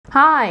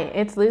Hi,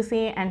 it's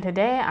Lucy, and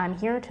today I'm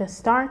here to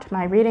start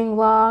my reading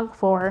vlog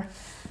for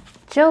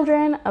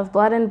Children of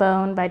Blood and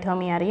Bone by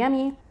Tomi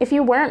Adeyemi. If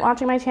you weren't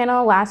watching my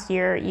channel last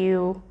year,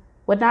 you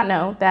would not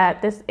know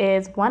that this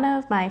is one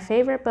of my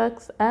favorite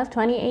books of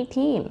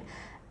 2018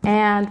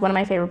 and one of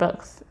my favorite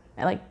books,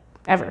 like,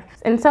 ever.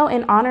 And so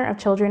in honor of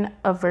Children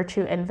of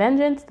Virtue and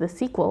Vengeance, the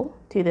sequel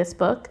to this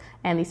book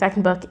and the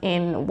second book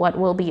in what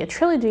will be a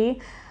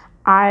trilogy,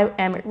 I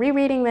am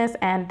rereading this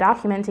and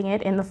documenting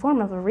it in the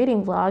form of a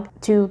reading vlog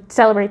to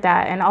celebrate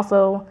that, and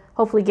also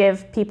hopefully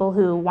give people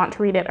who want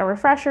to read it a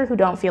refresher who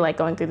don't feel like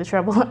going through the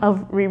trouble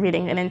of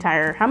rereading an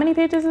entire, how many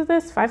pages is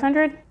this?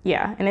 500?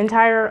 Yeah, an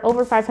entire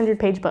over 500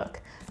 page book.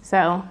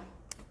 So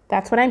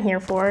that's what I'm here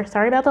for.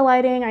 Sorry about the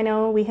lighting. I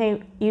know we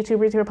hate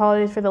YouTubers who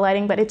apologize for the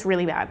lighting, but it's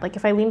really bad. Like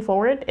if I lean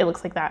forward, it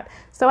looks like that.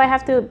 So I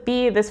have to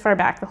be this far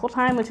back the whole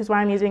time, which is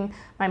why I'm using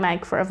my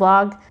mic for a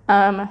vlog.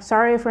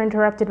 Sorry if we're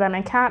interrupted by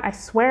my cat. I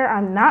swear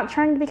I'm not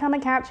trying to become a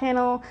cat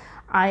channel.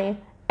 I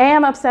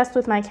am obsessed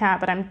with my cat,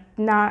 but I'm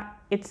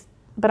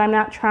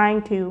not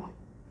trying to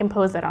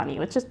impose that on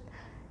you. It's just,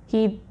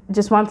 he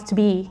just wants to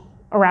be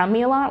around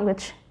me a lot,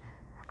 which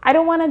I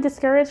don't want to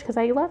discourage because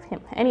I love him.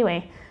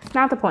 Anyway,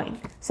 not the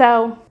point.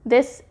 So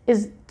this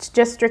is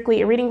just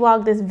strictly a reading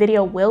vlog. This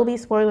video will be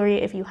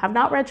spoilery. If you have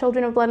not read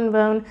Children of Blood and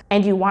Bone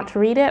and you want to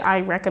read it,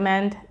 I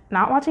recommend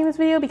not watching this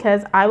video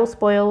because I will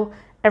spoil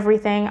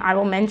everything. I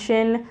will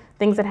mention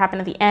things that happen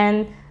at the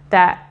end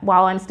that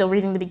while I'm still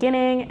reading the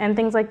beginning and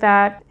things like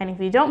that. And if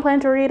you don't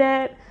plan to read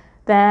it,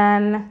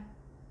 then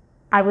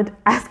I would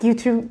ask you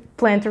to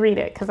plan to read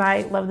it because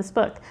I love this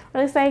book.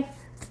 Or at least I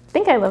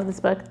think I love this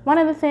book. One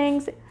of the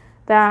things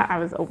that I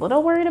was a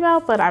little worried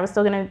about, but I was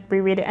still gonna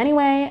reread it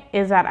anyway,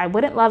 is that I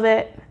wouldn't love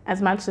it as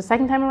much the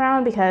second time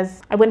around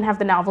because I wouldn't have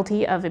the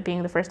novelty of it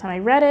being the first time I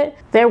read it.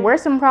 There were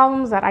some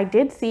problems that I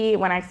did see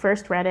when I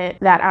first read it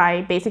that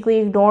I basically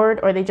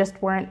ignored, or they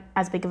just weren't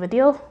as big of a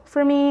deal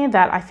for me,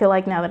 that I feel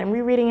like now that I'm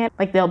rereading it,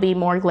 like there'll be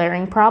more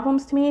glaring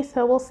problems to me,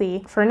 so we'll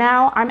see. For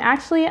now, I'm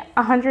actually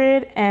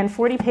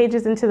 140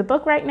 pages into the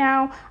book right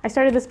now. I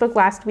started this book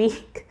last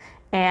week,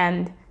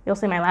 and you'll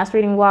see my last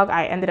reading vlog,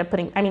 I ended up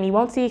putting, I mean, you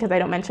won't see because I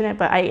don't mention it,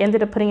 but I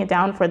ended up putting it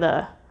down for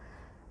the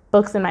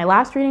books in my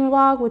last reading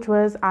vlog, which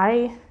was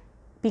I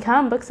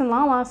Become Books and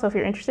Lala. So if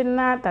you're interested in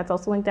that, that's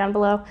also linked down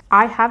below.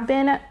 I have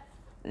been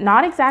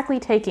not exactly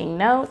taking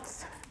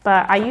notes,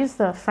 but I use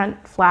the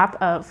front flap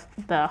of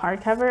the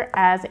hardcover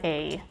as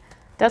a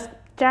dust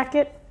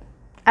jacket,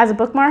 as a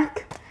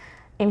bookmark,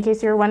 in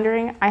case you're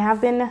wondering. I have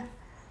been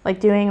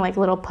like doing like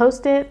little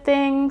post-it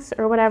things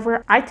or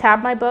whatever. I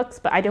tab my books,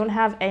 but I don't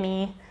have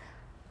any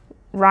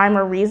rhyme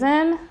or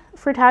reason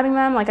for tabbing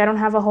them. Like I don't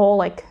have a whole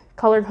like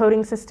color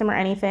coding system or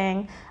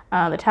anything.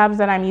 The tabs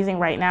that I'm using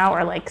right now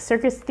are like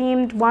circus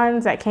themed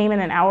ones that came in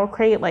an owl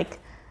crate like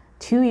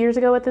 2 years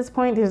ago at this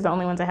point. These are the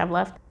only ones I have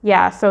left.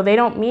 Yeah, so they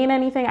don't mean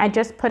anything. I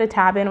just put a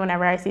tab in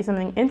whenever I see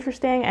something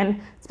interesting, and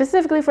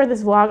specifically for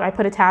this vlog, I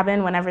put a tab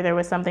in whenever there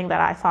was something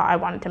that I thought I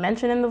wanted to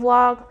mention in the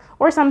vlog,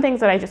 or some things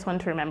that I just wanted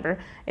to remember.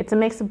 It's a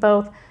mix of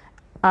both.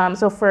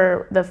 So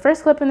for the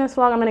first clip in this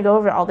vlog, I'm gonna go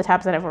over all the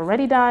tabs that I've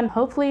already done.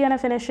 Hopefully gonna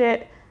finish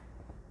it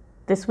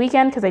this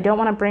weekend because I don't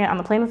want to bring it on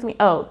the plane with me.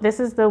 Oh, this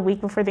is the week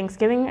before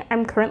Thanksgiving.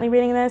 I'm currently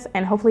reading this,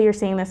 and hopefully you're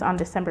seeing this on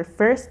December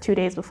 1st, 2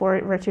 days before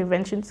Virtue of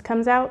Vengeance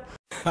comes out.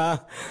 I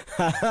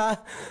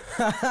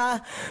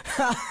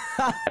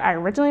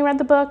originally read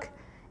the book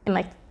in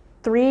like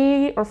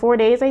 3 or 4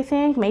 days, I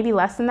think, maybe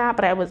less than that,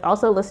 but I was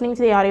also listening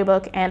to the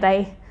audiobook, and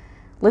I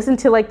listened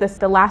to like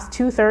the last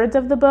 2/3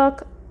 of the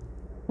book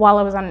while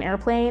I was on an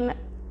airplane.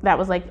 That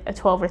was like a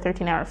 12 or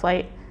 13 hour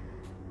flight.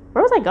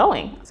 Where was I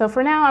going? So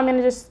for now, I'm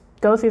gonna just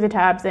go through the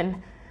tabs and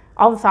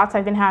all the thoughts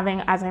I've been having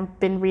as I've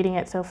been reading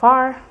it so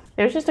far.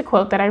 There's just a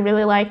quote that I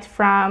really liked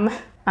from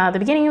the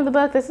beginning of the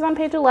book. This is on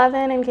page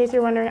 11, in case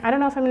you're wondering. I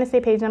don't know if I'm gonna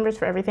say page numbers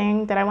for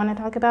everything that I wanna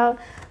talk about,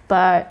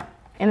 but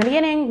in the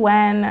beginning,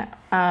 when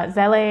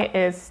Zele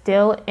is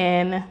still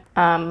in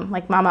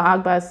like Mama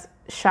Agba's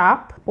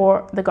shop,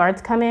 or the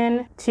guards come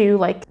in to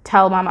like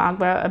tell Mama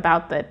Agba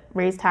about the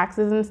raised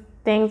taxes and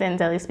things, and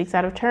Zele speaks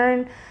out of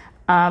turn.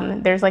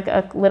 There's like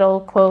a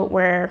little quote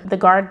where the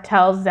guard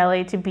tells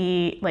Zele to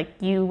be like,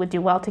 you would do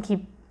well to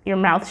keep your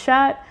mouth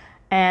shut,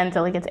 and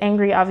Zele gets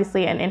angry,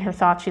 obviously, and in her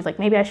thoughts she's like,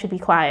 maybe I should be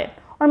quiet,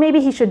 or maybe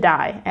he should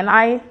die. And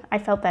I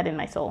felt that in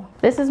my soul.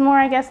 This is more,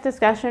 I guess,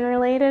 discussion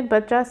related,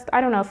 but just,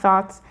 I don't know,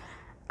 thoughts.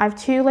 I have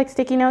 2 like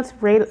sticky notes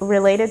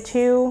related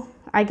to,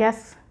 I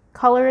guess,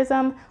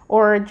 colorism,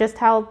 or just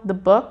how the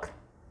book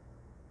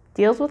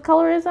deals with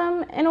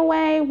colorism in a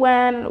way.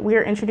 When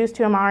we're introduced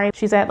to Amari,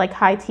 she's at like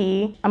high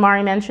tea.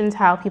 Amari mentions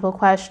how people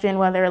question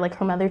whether like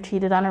her mother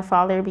cheated on her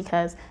father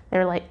because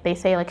they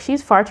say like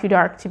she's far too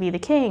dark to be the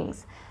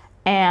king's.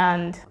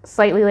 And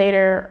slightly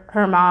later,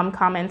 her mom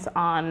comments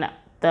on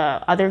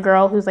the other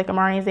girl who's like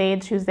Amari's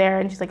age who's there,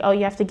 and she's like, oh,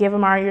 you have to give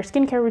Amari your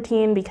skincare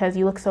routine because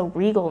you look so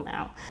regal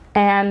now.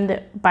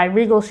 And by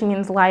regal, she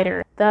means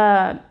lighter.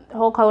 The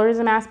whole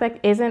colorism aspect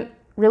isn't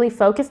really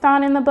focused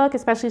on in the book,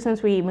 especially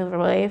since we move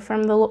away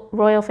from the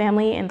royal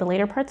family in the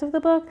later parts of the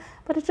book.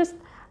 But it's just,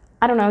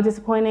 I don't know,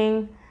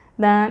 disappointing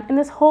that in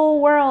this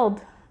whole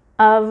world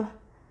of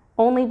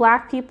only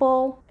Black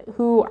people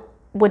who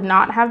would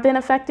not have been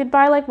affected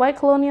by like white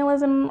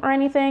colonialism or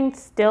anything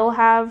still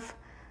have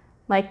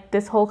like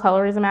this whole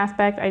colorism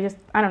aspect.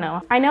 I don't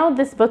know. I know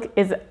this book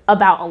is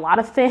about a lot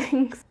of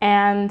things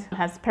and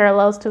has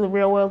parallels to the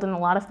real world in a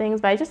lot of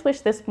things, but I just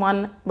wish this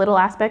one little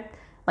aspect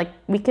like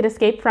we could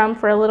escape from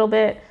for a little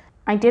bit.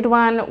 I did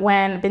one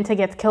when Binta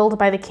gets killed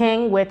by the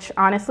king, which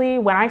honestly,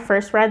 when I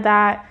first read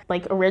that,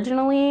 like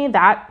originally,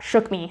 that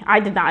shook me. I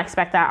did not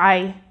expect that.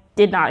 I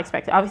did not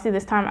expect it. Obviously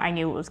this time I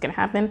knew it was gonna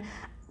happen,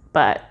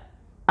 but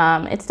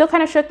it still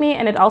kind of shook me,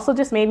 and it also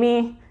just made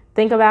me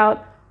think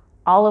about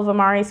all of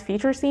Amari's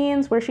future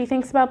scenes where she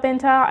thinks about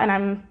Binta,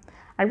 and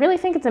I really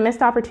think it's a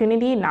missed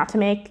opportunity not to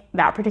make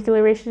that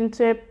particular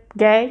relationship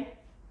gay.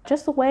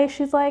 Just the way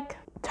she's like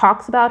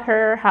talks about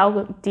her,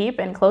 how deep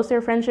and close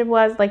their friendship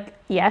was. Like,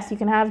 yes, you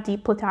can have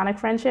deep platonic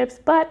friendships,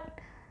 but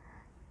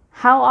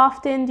how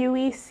often do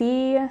we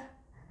see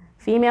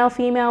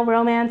female-female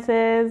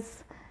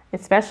romances,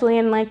 especially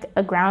in like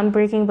a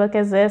groundbreaking book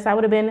as this? That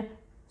would have been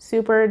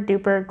super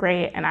duper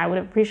great, and I would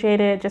have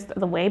appreciated just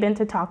the way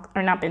Binta talks,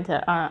 or not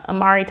Binta,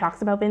 Amari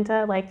talks about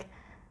Binta. Like,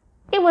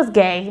 it was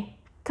gay.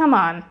 Come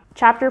on.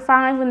 Chapter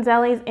 5, when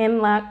Zelly's in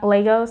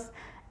Lagos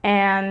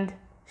and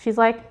she's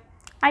like,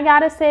 I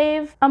gotta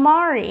save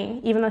Amari,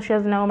 even though she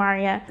doesn't know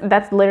Amari yet.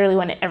 That's literally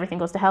when everything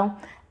goes to hell.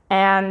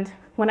 And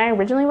when I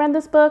originally read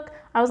this book,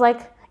 I was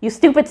like, you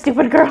stupid,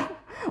 stupid girl,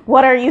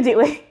 what are you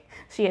doing?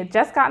 She had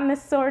just gotten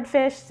this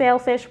swordfish,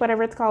 sailfish,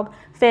 whatever it's called,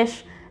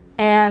 fish,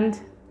 and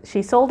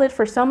she sold it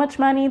for so much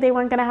money they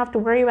weren't gonna have to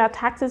worry about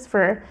taxes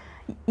for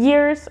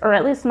years, or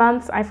at least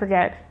months, I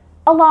forget.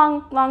 A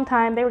long, long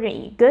time. They were gonna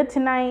eat good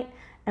tonight,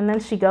 and then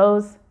she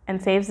goes and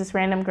saves this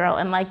random girl.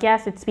 And like,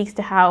 yes, it speaks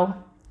to how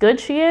good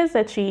she is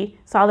that she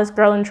saw this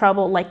girl in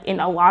trouble, like in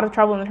a lot of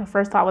trouble, and her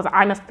first thought was,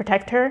 I must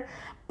protect her.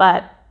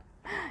 But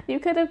you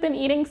could have been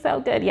eating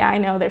so good. Yeah, I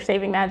know they're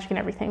saving magic and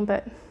everything,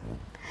 but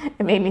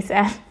it made me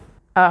sad.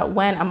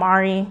 When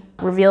Amari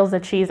reveals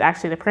that she's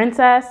actually the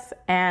princess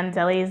and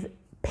Zelly's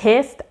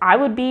pissed, I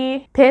would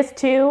be pissed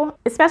too,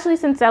 especially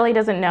since Zelly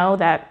doesn't know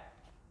that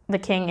the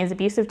king is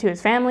abusive to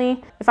his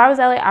family. If I was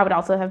Zelly, I would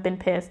also have been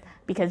pissed,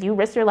 because you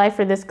risked your life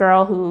for this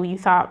girl who you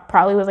thought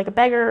probably was like a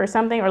beggar or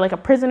something, or like a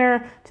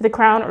prisoner to the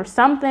crown or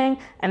something,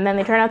 and then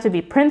they turn out to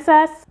be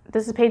princess.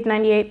 This is page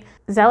 98.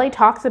 Zelly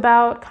talks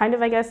about kind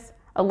of, I guess,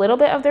 a little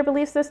bit of their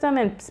belief system,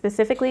 and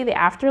specifically the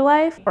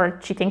afterlife, or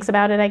she thinks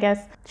about it, I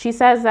guess. She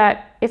says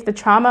that if the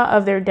trauma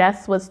of their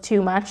deaths was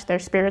too much, their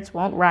spirits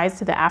won't rise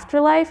to the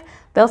afterlife.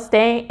 They'll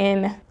stay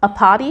in a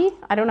padi,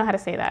 I don't know how to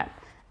say that,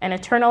 an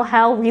eternal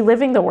hell,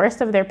 reliving the worst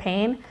of their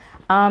pain.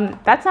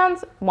 That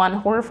sounds, one,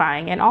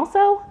 horrifying, and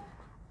also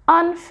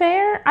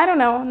unfair. I don't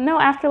know, no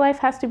afterlife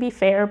has to be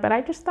fair, but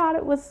I just thought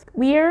it was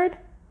weird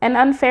and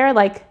unfair.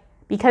 Like,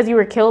 because you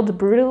were killed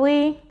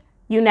brutally,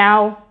 you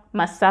now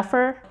must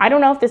suffer. I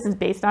don't know if this is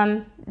based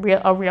on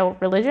a real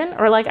religion,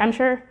 or like, I'm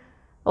sure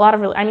a lot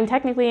of, I mean,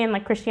 technically in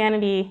like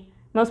Christianity,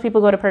 most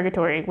people go to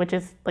purgatory, which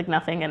is like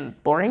nothing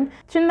and boring.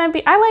 Shouldn't that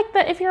be, I like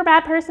that if you're a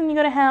bad person, you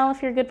go to hell.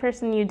 If you're a good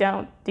person, you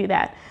don't do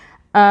that.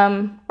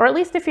 Or at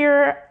least if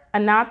you're a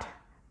not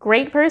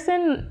great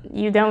person,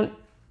 you don't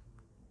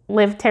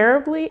live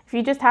terribly. If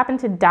you just happen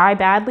to die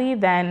badly,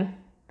 then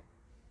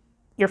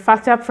you're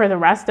fucked up for the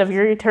rest of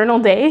your eternal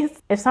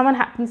days. If someone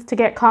happens to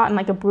get caught in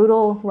like a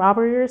brutal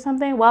robbery or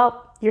something,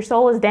 well, your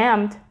soul is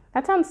damned.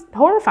 That sounds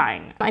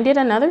horrifying. I did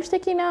another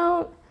sticky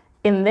note.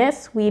 In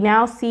this, we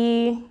now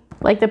see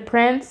like the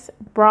prince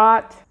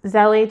brought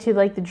Zelly to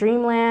like the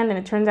dreamland, and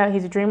it turns out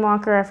he's a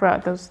dreamwalker. I forgot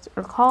what those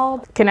are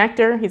called.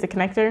 Connector, he's a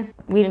connector.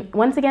 We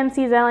once again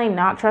see Zelly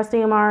not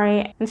trusting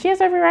Amari, and she has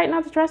every right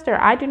not to trust her.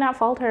 I do not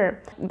fault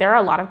her. There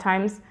are a lot of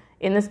times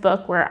in this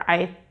book where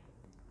I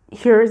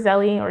hear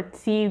Zelly or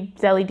see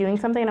Zelly doing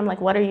something and I'm like,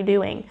 what are you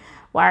doing?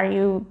 Why are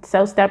you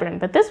so stubborn?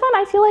 But this one,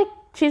 I feel like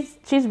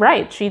she's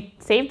right. She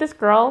saved this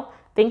girl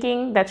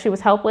thinking that she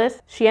was helpless.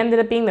 She ended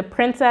up being the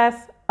princess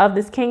of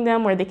this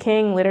kingdom where the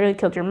king literally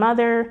killed your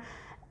mother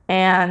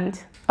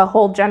and a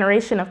whole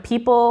generation of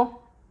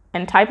people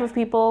and type of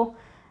people.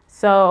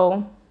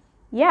 So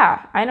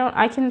yeah,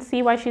 I can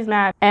see why she's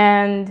mad.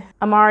 And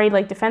Amari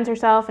like defends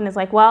herself and is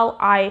like, well,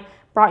 I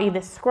brought you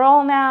this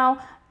scroll now,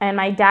 and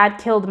my dad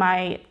killed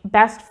my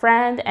best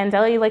friend. And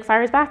Zelly like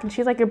fires back, and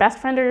she's like, your best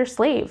friend or your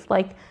slave?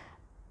 Like,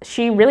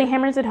 she really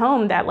hammers it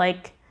home that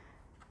like,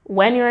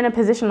 when you're in a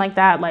position like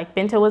that, like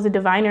Binta was a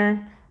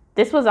diviner,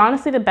 this was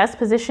honestly the best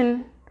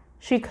position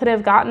she could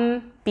have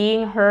gotten,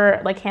 being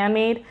her like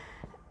handmaid.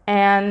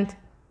 And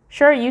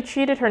sure, you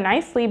treated her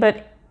nicely,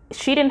 but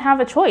she didn't have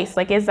a choice.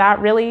 Like, is that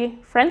really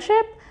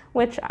friendship?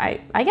 Which I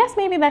guess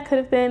maybe that could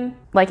have been,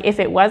 like, if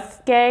it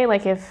was gay,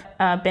 like if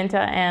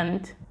Binta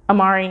and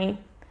Amari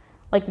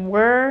like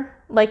were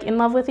like in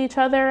love with each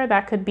other,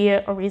 that could be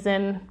a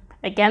reason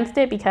against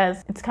it,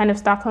 because it's kind of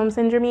Stockholm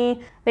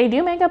syndrome-y. They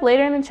do make up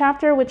later in the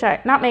chapter, which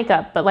not make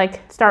up, but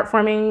like start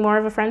forming more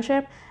of a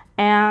friendship.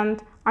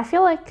 And I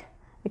feel like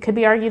it could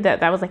be argued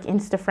that that was like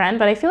insta-friend,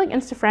 but I feel like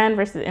insta-friend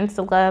versus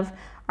insta-love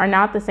are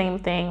not the same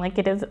thing. Like,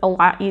 it is a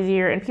lot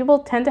easier, and people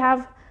tend to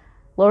have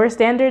lower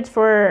standards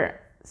for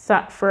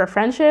a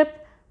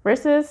friendship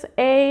versus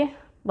a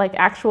like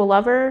actual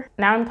lover.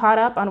 Now I'm caught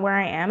up on where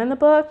I am in the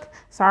book.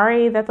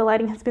 Sorry that the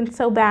lighting has been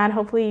so bad.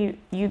 Hopefully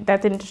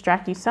that didn't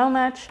distract you so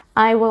much.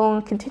 I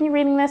will continue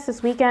reading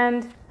this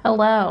weekend.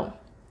 Hello.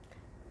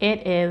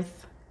 It is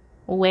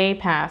way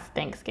past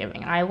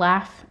Thanksgiving. I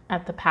laugh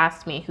at the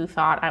past me who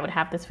thought I would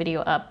have this video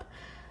up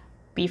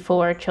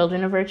before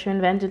Children of Virtue and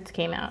Vengeance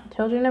came out.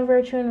 Children of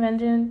Virtue and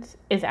Vengeance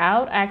is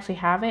out. I actually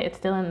have it. It's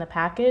still in the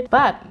package.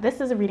 But this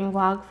is a reading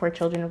vlog for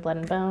Children of Blood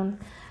and Bone.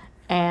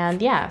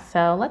 And yeah,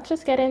 so let's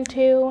just get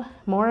into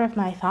more of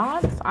my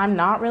thoughts. I'm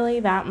not really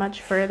that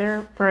much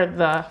further for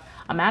the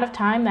amount of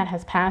time that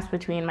has passed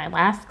between my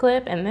last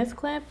clip and this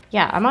clip.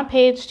 Yeah, I'm on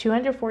page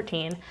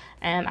 214,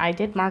 and I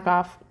did mark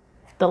off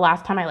the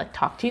last time I like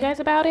talked to you guys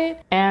about it.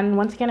 And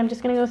once again, I'm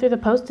just gonna go through the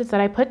post-its that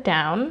I put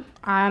down.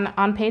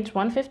 On page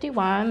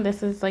 151,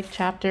 this is like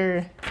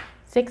chapter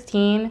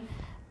 16,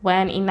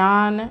 when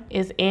Inan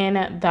is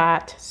in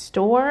that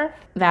store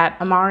that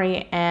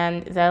Amari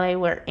and Zele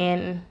were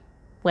in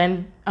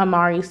when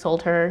Amari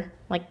sold her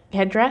like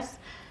headdress,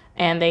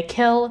 and they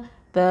kill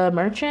the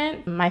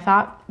merchant. My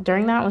thought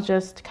during that was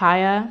just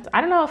Kaya.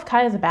 I don't know if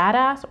Kaya's a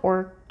badass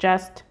or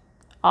just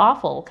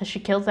awful, because she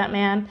kills that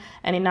man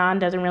and Inan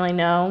doesn't really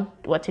know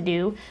what to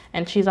do,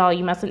 and she's all,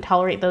 you mustn't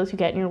tolerate those who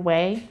get in your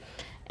way.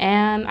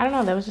 And I don't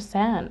know, that was just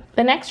sad.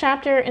 The next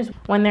chapter is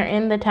when they're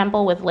in the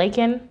temple with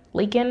Lakin.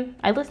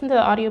 I listened to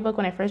the audiobook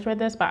when I first read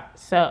this,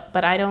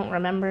 but I don't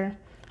remember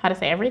how to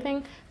say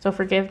everything, so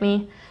forgive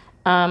me.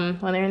 When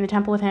they're in the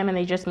temple with him and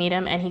they just meet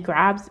him, and he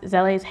grabs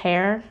Zele's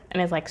hair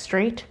and is like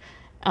straight,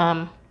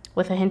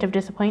 with a hint of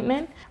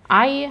disappointment.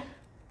 I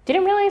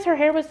didn't realize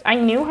I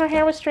knew her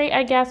hair was straight,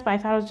 I guess, but I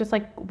thought it was just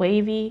like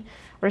wavy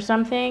or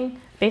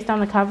something based on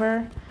the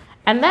cover.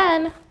 And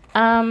then,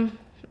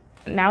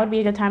 now would be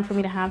a good time for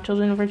me to have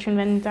Children of Virtue and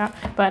Vengeance out,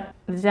 but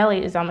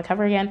Zele is on the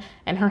cover again,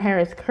 and her hair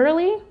is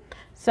curly.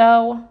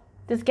 So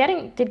did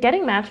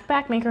getting magic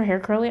back make her hair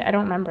curly? I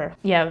don't remember.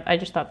 Yeah, I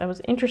just thought that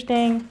was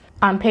interesting.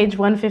 On page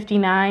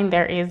 159,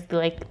 there is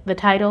like the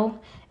title.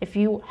 If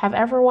you have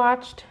ever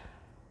watched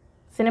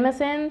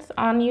CinemaSins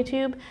on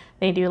YouTube,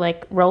 they do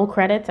like roll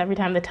credits every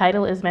time the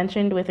title is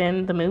mentioned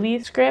within the movie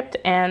script,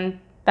 and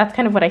that's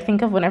kind of what I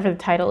think of whenever the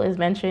title is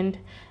mentioned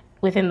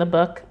within the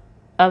book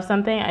of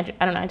something. I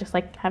don't know, I just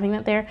like having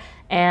that there.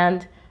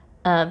 And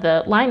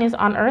the line is,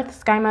 on Earth,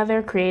 Sky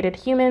Mother created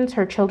humans,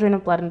 her children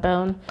of blood and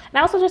bone. And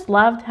I also just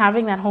loved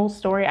having that whole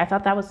story. I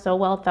thought that was so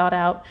well thought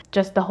out,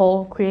 just the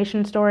whole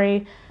creation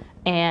story,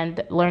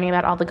 and learning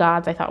about all the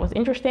gods I thought was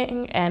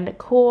interesting and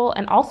cool.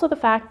 And also the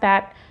fact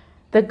that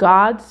the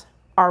gods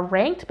are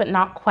ranked, but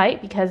not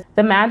quite, because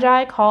the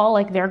Magi call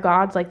like their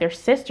gods like their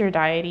sister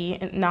deity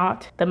and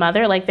not the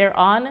mother. Like, they're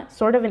on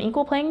sort of an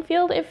equal playing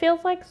field, it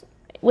feels like,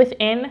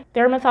 within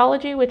their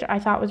mythology, which I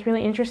thought was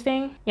really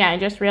interesting. Yeah, I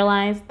just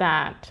realized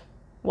that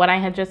what I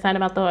had just said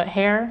about the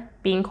hair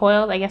being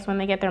coiled, I guess when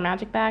they get their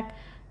magic back,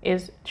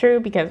 is true,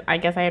 because I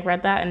guess I had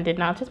read that and did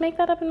not just make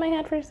that up in my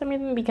head for some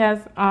reason, because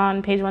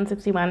on page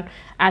 161,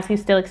 as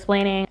he's still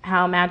explaining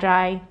how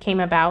Magi came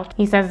about,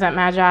 he says that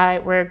Magi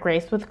were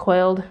graced with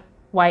coiled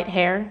white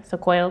hair, so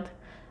coiled,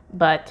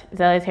 but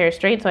Zele's hair is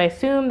straight, so I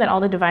assume that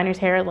all the diviners'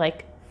 hair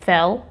like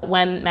fell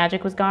when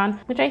magic was gone,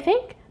 which I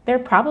think there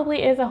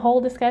probably is a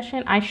whole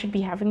discussion. I should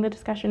be having the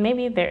discussion.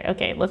 Maybe there,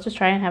 okay, let's just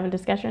try and have a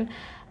discussion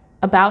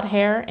about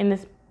hair in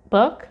this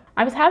book.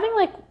 I was having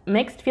like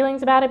mixed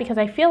feelings about it, because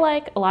I feel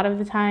like a lot of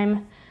the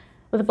time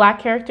with Black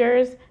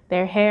characters,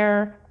 their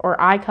hair or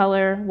eye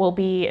color will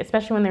be,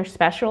 especially when they're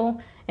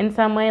special in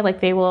some way, like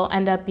they will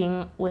end up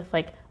being with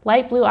like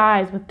light blue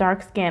eyes with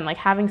dark skin, like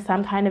having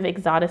some kind of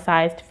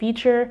exoticized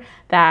feature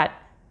that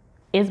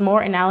is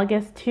more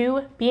analogous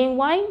to being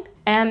white.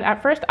 And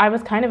at first I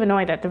was kind of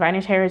annoyed that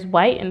Diviner's hair is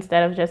white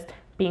instead of just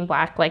being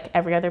Black like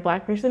every other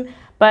Black person.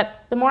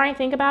 But the more I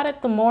think about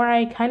it, the more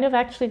I kind of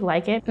actually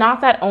like it.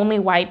 Not that only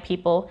white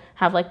people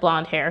have like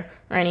blonde hair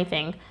or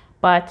anything,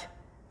 but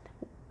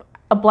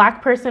a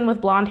Black person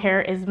with blonde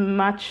hair is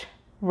much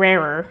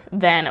rarer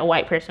than a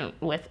white person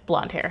with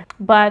blonde hair.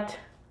 But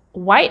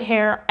white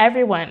hair,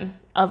 everyone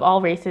of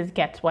all races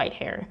gets white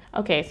hair.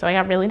 Okay, so I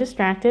got really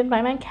distracted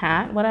by my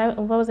cat. What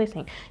was I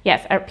saying?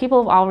 Yes,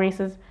 people of all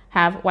races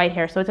have white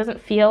hair, so it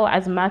doesn't feel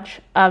as much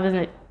of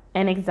an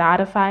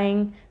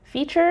exotifying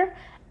feature.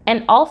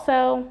 And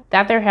also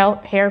that their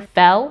hair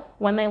fell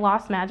when they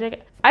lost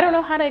magic. I don't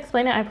know how to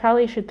explain it. I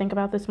probably should think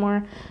about this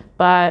more,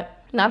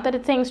 but not that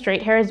it's saying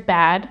straight hair is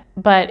bad,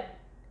 but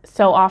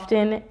so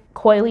often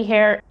coily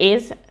hair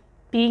is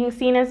being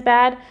seen as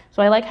bad.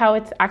 So I like how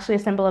it's actually a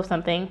symbol of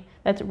something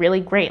that's really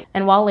great.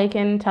 And while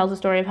Lakin tells the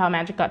story of how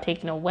magic got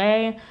taken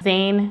away,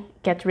 Zane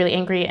gets really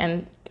angry,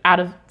 and out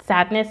of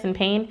sadness and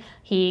pain,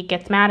 he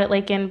gets mad at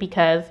Lakin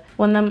because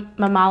when the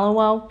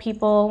Mamalawo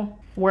people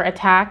were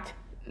attacked,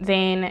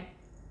 Zane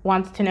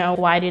wants to know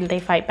why didn't they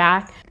fight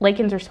back.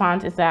 Lakin's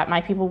response is that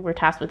my people were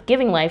tasked with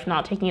giving life,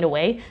 not taking it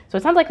away. So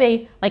it sounds like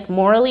they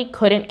morally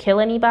couldn't kill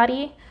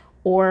anybody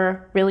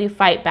or really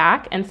fight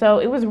back. And so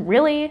it was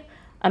really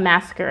a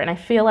massacre. And I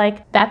feel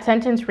like that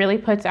sentence really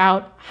puts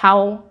out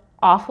how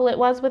awful it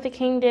was what the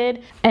king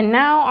did. And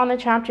now on the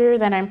chapter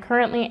that I'm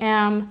currently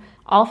am,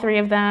 all three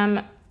of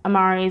them,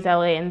 Amari,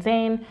 Zele, and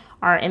Zane,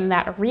 are in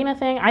that arena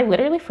thing. I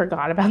literally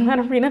forgot about that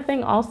arena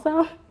thing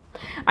also.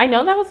 I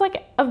know that was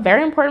like a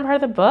very important part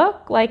of the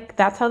book. Like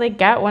that's how they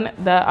get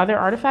the other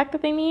artifact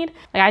that they need.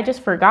 Like I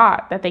just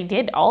forgot that they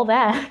did all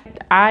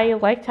that. I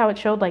liked how it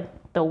showed like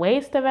the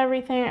waste of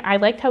everything. I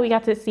liked how we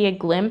got to see a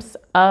glimpse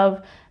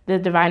of the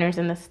diviners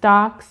in the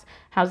stocks,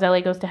 how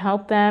Zele goes to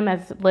help them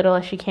as little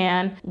as she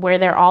can, where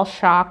they're all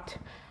shocked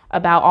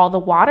about all the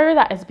water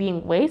that is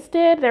being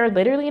wasted. They're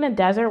literally in a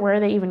desert. Where are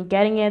they even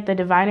getting it? The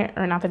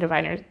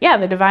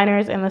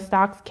diviners and the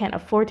stocks can't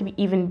afford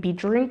to even be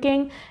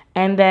drinking.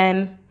 And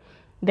then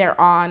they're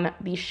on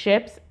these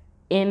ships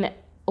in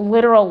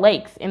literal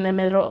lakes in the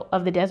middle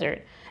of the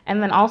desert.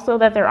 And then also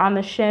that they're on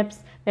the ships,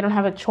 they don't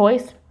have a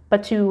choice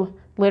but to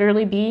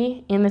literally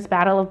be in this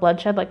battle of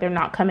bloodshed, like they're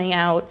not coming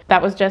out.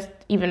 That was just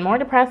even more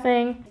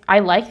depressing. I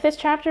like this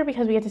chapter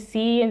because we get to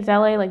see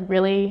Zele like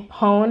really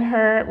hone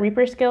her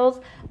Reaper skills,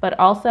 but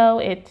also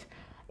it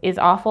is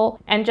awful.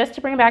 And just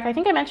to bring it back, I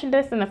think I mentioned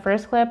this in the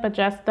first clip, but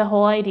just the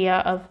whole idea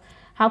of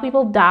how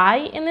people die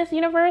in this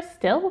universe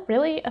still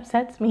really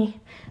upsets me.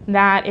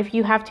 That if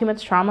you have too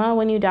much trauma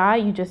when you die,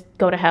 you just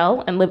go to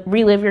hell and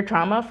relive your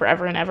trauma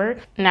forever and ever.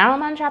 Now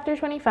I'm on chapter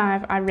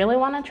 25. I really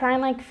want to try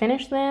and like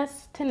finish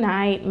this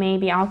tonight.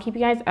 Maybe I'll keep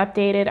you guys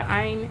updated.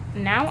 I'm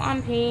now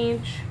on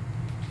page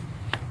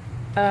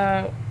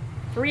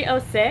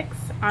 306.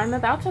 I'm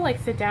about to like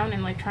sit down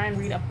and like try and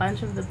read a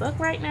bunch of the book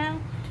right now,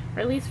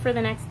 or at least for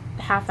the next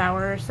half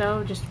hour or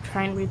so, just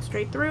try and read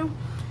straight through.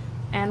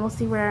 And we'll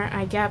see where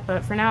I get,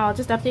 but for now I'll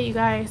just update you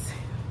guys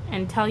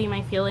and tell you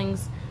my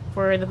feelings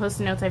for the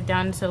post-it notes I've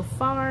done so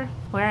far.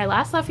 Where I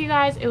last left you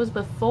guys, it was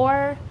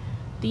before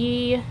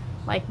the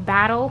like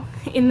battle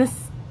in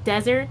this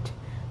desert.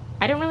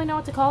 I don't really know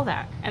what to call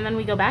that. And then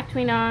we go back to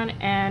Inan,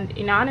 and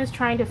Inan is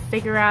trying to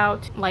figure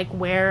out like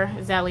where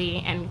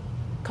Zele and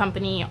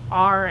company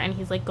are, and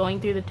he's like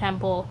going through the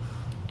temple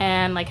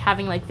and like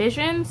having like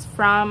visions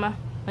from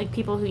like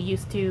people who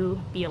used to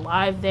be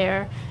alive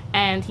there,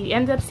 and he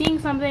ends up seeing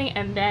something,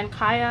 and then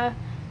Kaya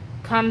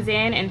comes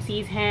in and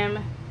sees him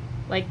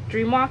like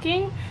dream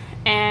walking,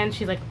 and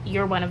she's like,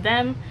 you're one of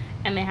them,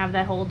 and they have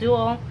that whole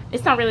duel.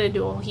 It's not really a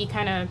duel, he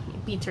kind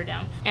of beats her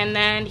down, and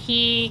then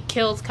he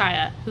kills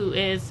Kaya, who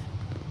is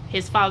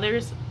his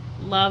father's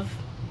love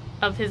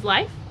of his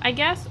life, I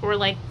guess, or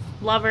like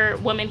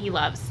woman he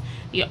loves.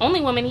 The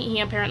only woman he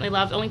apparently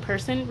loves, only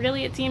person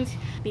really it seems,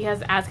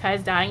 because as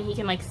Kaya's dying he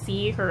can like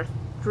see her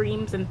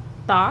dreams and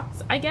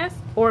thoughts, I guess,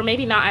 or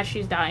maybe not as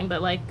she's dying,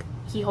 but like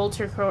he holds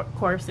her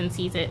corpse and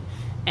sees it,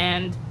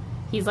 and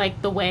he's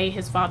like, the way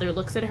his father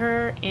looks at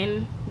her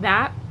in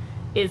that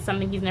is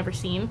something he's never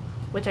seen,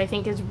 which I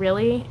think is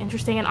really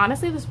interesting. And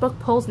honestly, this book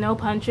pulls no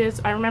punches.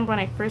 I remember when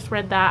I first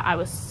read that, I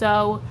was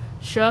so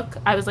shook.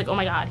 I was like, oh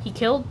my god, he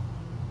killed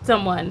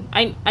someone.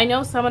 I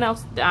know someone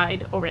else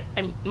died already.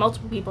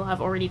 Multiple people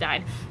have already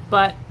died,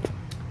 but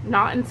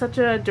not in such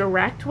a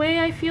direct way,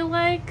 I feel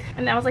like.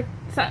 And that was like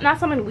not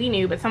someone we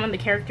knew, but someone the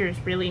characters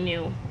really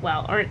knew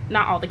well, or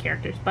not all the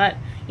characters, but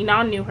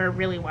Inan knew her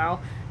really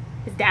well.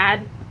 His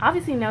dad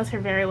obviously knows her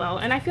very well,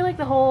 and I feel like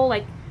the whole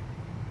like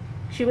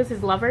she was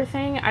his lover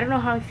thing, I don't know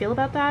how I feel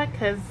about that,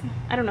 because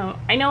I don't know,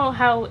 I know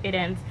how it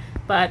ends,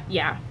 but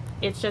yeah,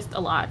 it's just a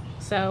lot.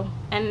 So,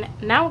 and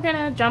now we're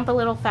gonna jump a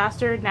little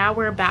faster. Now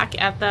we're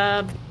back at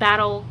the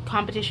battle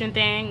competition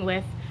thing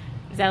with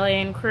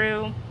Zele and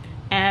crew,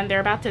 and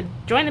they're about to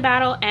join the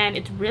battle, and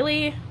it's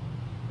really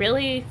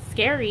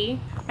scary.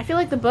 I feel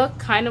like the book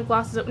kind of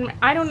glosses over,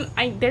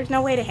 there's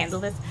no way to handle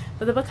this,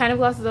 but the book kind of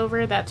glosses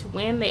over that to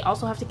win they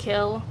also have to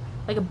kill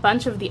like a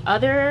bunch of the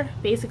other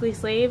basically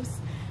slaves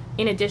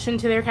in addition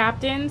to their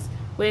captains,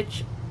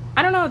 which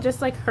I don't know,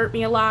 just like hurt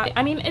me a lot.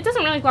 I mean, it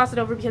doesn't really gloss it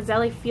over because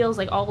Zele feels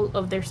like all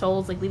of their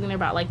souls like leaving there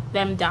about like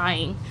them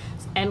dying,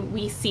 and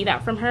we see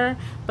that from her,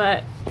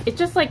 but it's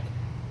just like,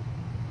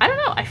 I don't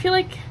know, I feel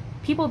like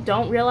people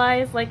don't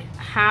realize like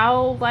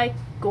how like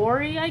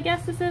gory I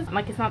guess this is.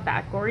 Like, it's not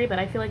that gory, but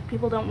I feel like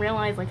people don't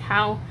realize like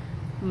how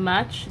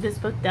much this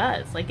book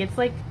does. Like, it's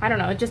like, I don't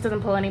know, it just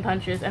doesn't pull any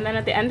punches. And then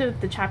at the end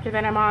of the chapter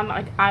that I'm on,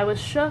 like, I was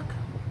shook.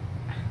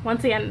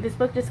 Once again, this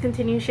book just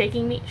continues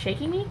shaking me.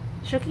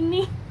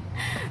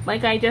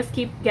 Like, I just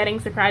keep getting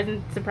surprised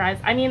and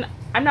surprised. I mean,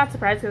 I'm not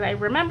surprised because I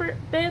remember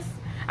this.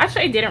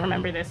 Actually, I didn't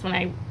remember this when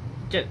I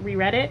just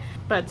reread it,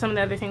 but some of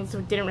the other things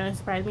didn't really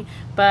surprise me.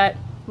 But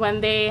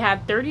when they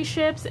had 30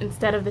 ships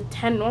instead of the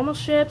 10 normal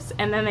ships,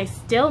 and then they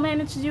still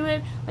managed to do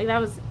it, like, that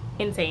was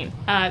insane.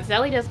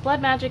 Zele does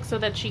blood magic so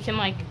that she can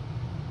like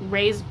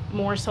raise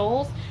more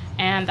souls,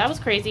 and that was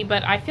crazy,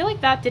 but I feel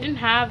like that didn't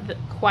have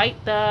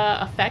quite the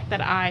effect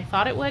that I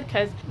thought it would,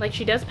 because like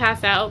she does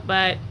pass out,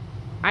 but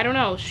I don't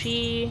know,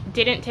 she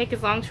didn't take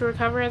as long to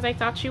recover as I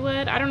thought she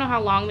would. I don't know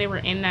how long they were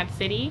in that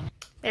city.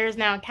 There's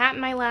now a cat in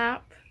my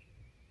lap.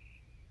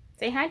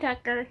 Say hi,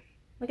 Tucker.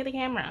 Look at the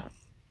camera.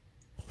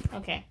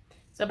 Okay,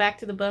 so back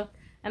to the book.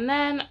 And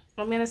then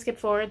I'm going to skip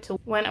forward to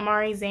when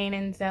Amari, Zane,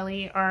 and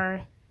Zelly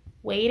are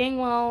waiting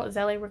while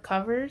Zelly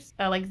recovers.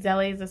 Like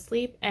Zelly is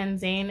asleep and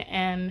Zane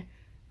and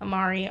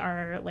Amari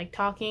are like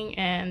talking,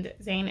 and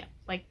Zane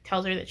like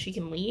tells her that she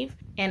can leave.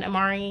 And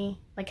Amari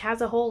like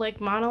has a whole like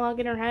monologue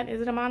in her head.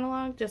 Is it a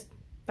monologue? Just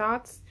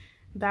thoughts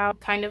about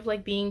kind of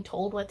like being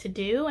told what to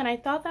do, and I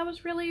thought that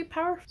was really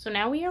powerful. So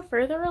now we are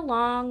further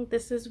along.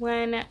 This is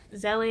when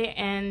Zelly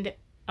and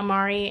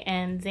Amari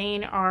and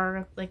Zane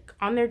are like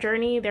on their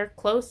journey. They're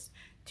close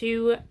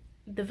to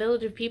the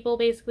village of people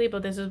basically,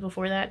 but this is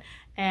before that.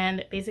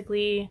 And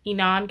basically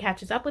Inan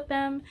catches up with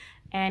them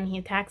and he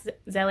attacks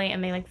Zelly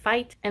and they like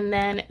fight, and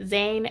then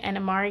Zane and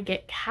Amari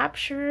get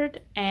captured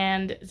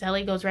and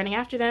Zelly goes running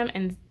after them,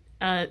 and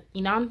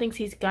Inan thinks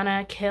he's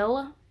gonna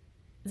kill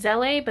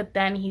Zelly, but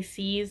then he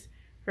sees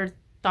her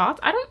thoughts.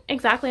 I don't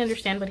exactly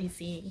understand what he's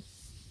seeing.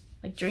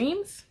 Like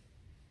dreams?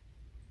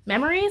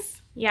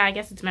 Memories? Yeah, I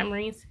guess it's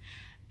memories.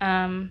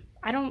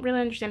 I don't really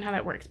understand how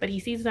that works, but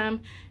he sees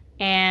them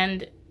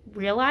and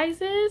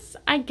realizes,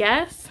 I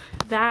guess,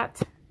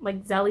 that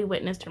like Zelly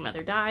witnessed her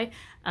mother die,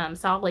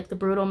 saw like the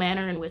brutal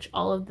manner in which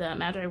all of the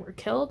Magi were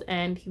killed,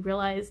 and he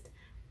realized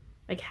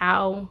like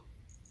how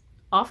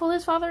awful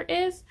his father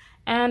is.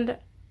 And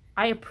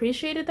I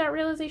appreciated that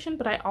realization,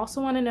 but I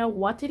also want to know,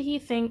 what did he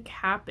think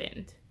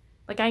happened?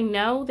 Like, I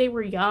know they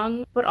were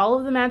young, but all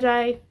of the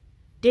Magi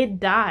did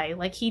die.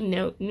 Like, he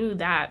knew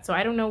that. So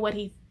I don't know what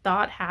he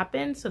thought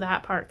happened, so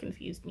that part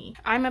confused me.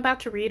 I'm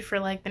about to read for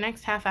like the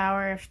next half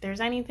hour. If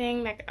there's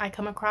anything that I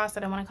come across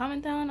that I want to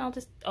comment on, I'll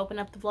just open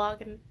up the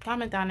vlog and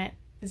comment on it.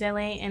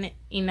 Zelly and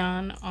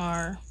Inan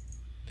are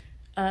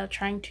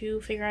trying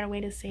to figure out a way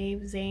to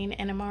save Zane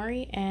and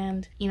Amari,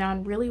 and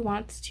Inan really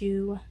wants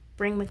to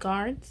bring the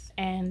guards,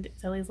 and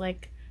Zelly's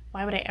like,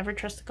 why would I ever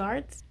trust the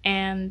guards?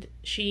 And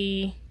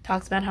she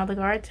talks about how the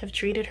guards have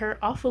treated her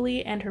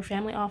awfully and her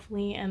family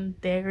awfully, and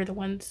they're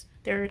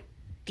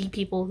the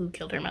people who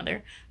killed her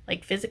mother,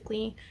 like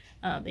physically.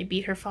 They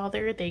beat her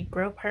father, they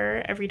grope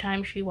her every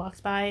time she walks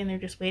by, and they're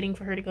just waiting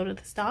for her to go to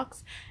the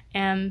stocks.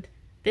 And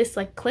this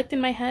like clicked in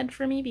my head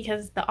for me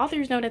because the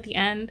author's note at the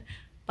end,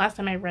 last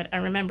time I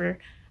remember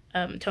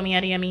Tomi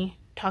Adeyemi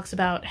talks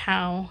about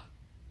how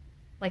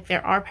like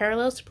there are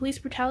parallels to police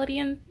brutality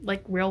and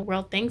like real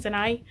world things, and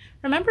I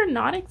remember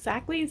not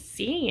exactly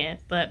seeing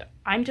it, but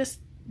I'm just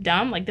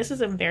dumb. Like, this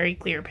is a very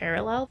clear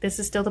parallel. This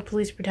is still the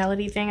police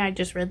brutality thing. I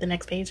just read the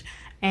next page,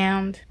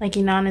 and like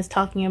Inan is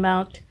talking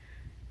about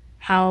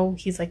how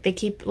he's like, they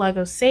keep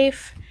Lagos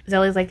safe.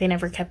 Zelly's like, they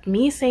never kept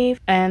me safe.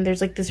 And there's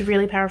like this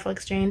really powerful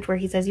exchange where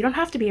he says, you don't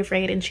have to be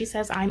afraid, and she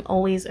says, I'm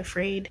always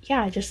afraid.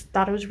 Yeah, I just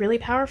thought it was really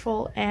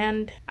powerful,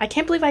 and I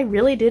can't believe I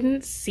really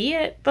didn't see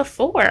it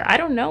before. I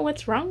don't know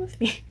what's wrong with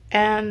me.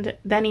 And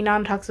then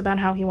Inan talks about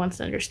how he wants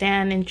to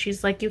understand, and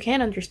she's like, you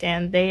can't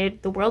understand.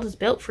 The world is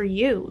built for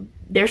you.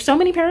 There's so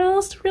many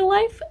parallels to real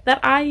life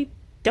that I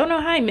don't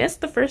know how I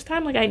missed the first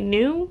time. Like, I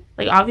knew,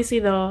 like, obviously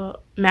the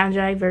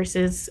Magi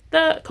versus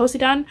the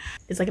Kosidan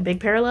is like a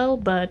big parallel,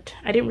 but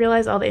I didn't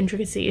realize all the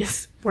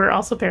intricacies were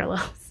also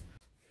parallels.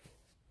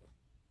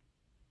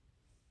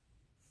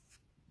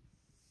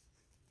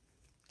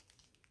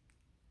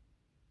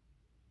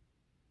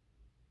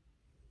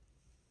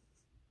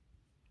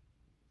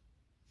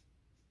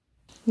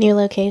 New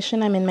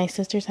location, I'm in my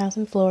sister's house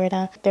in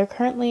Florida. They're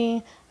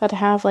currently about to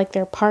have like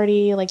their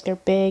party, like their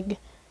big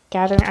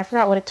gathering. I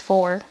forgot what it's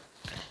for,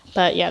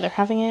 but yeah, they're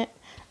having it.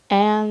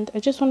 And I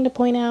just wanted to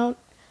point out,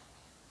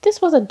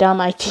 this was a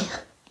dumb idea.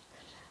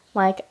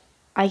 Like,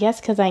 I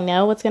guess because I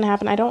know what's going to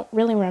happen. I don't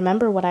really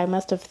remember what I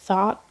must have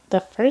thought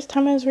the first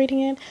time I was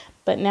reading it,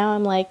 but now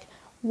I'm like,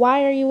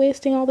 why are you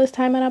wasting all this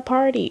time at a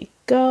party?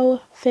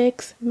 Go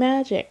fix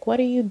magic. What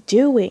are you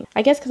doing?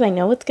 I guess because I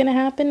know what's going to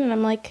happen, and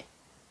I'm like,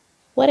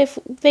 what if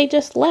they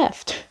just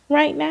left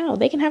right now?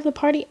 They can have the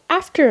party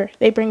after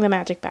they bring the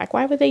magic back.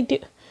 Why would they do...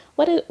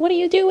 What are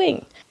you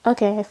doing?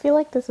 Okay, I feel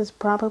like this is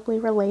probably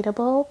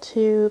relatable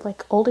to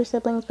like older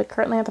siblings, but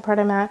currently at the part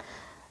I'm at,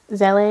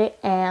 Zelly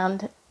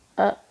and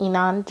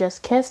Inan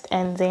just kissed,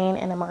 and Zane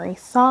and Amari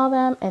saw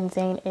them, and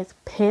Zane is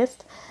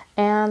pissed.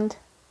 And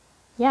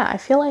yeah, I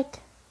feel like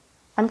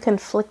I'm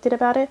conflicted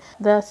about it.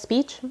 The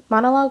speech,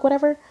 monologue,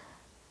 whatever,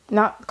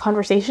 not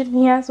conversation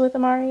he has with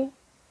Amari,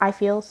 I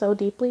feel so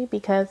deeply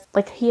because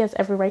like he has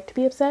every right to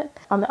be upset.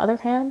 On the other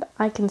hand,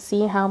 I can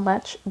see how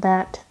much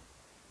that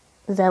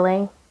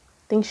Zelly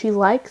thinks she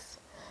likes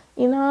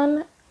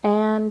Inan,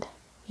 and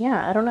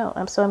yeah, I don't know.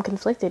 I'm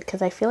conflicted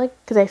because I feel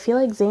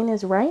like Zane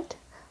is right,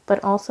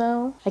 but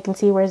also I can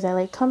see where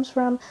Zelly comes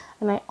from.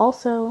 And I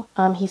also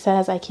he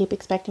says, I keep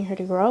expecting her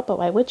to grow up, but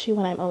why would she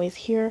when I'm always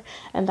here?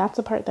 And that's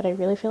the part that I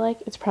really feel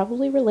like it's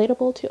probably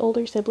relatable to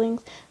older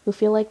siblings who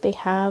feel like they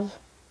have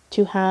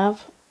to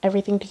have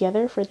everything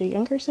together for their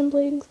younger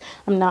siblings.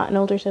 I'm not an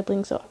older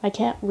sibling, so I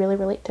can't really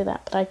relate to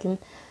that, but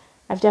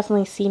I've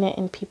definitely seen it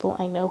in people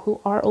I know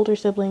who are older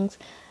siblings.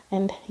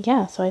 And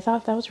yeah, so I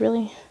thought that was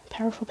really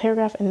powerful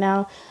paragraph. And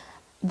now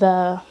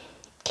the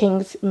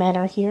king's men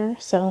are here,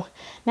 so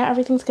now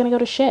everything's gonna go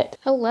to shit.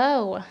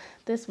 Hello.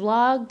 This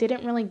vlog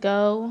didn't really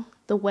go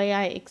the way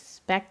I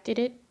expected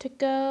it to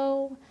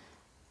go,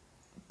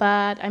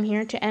 but I'm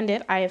here to end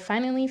it. I have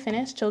finally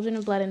finished Children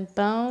of Blood and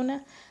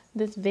Bone.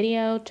 This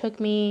video took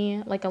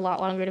me like a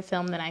lot longer to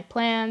film than I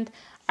planned.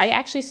 I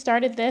actually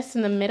started this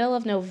in the middle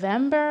of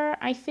November,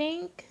 I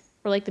think,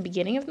 or like the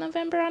beginning of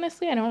November,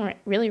 honestly. I don't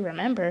really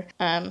remember,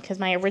 because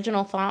my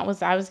original thought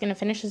was I was going to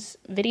finish this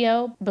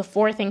video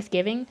before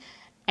Thanksgiving,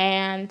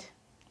 and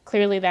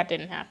clearly that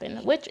didn't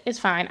happen, which is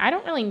fine. I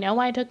don't really know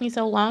why it took me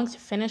so long to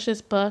finish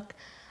this book,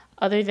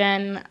 other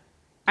than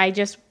I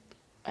just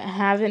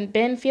haven't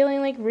been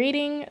feeling like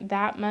reading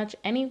that much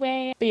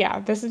anyway. But yeah,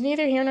 this is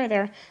neither here nor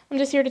there. I'm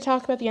just here to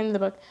talk about the end of the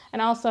book. And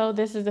also,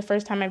 this is the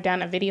first time I've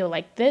done a video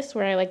like this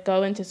where I like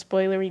go into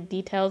spoilery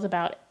details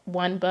about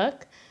one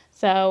book.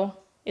 So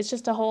it's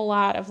just a whole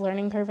lot of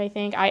learning curve, I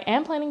think. I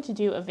am planning to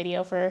do a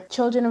video for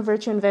Children of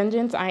Virtue and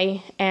Vengeance.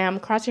 I am,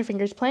 cross your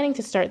fingers, planning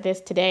to start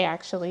this today,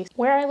 actually.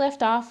 Where I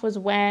left off was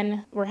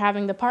when we're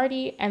having the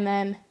party and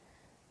then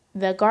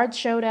the guards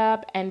showed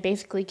up and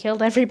basically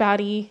killed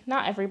everybody.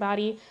 Not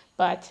everybody,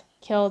 but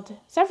killed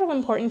several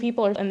important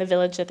people in the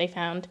village that they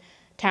found,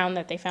 town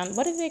that they found.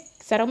 What is it?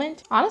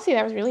 Settlement? Honestly,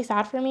 that was really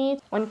sad for me.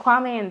 When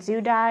Kwame and Zu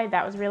died,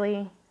 that was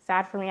really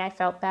sad for me. I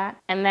felt that.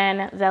 And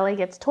then Zele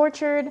gets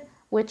tortured,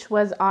 which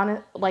was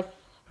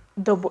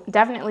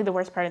definitely the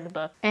worst part of the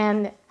book.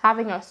 And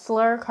having a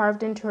slur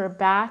carved into her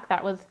back,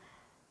 that was,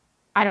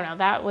 I don't know,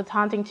 that was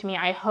haunting to me.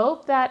 I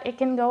hope that it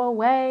can go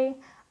away.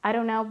 I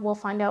don't know. We'll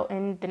find out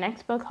in the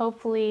next book,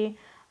 hopefully,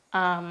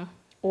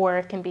 or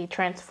it can be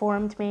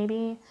transformed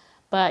maybe.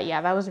 But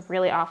yeah, that was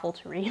really awful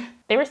to read.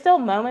 There were still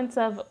moments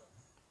of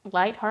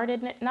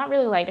lightheartedness, not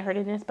really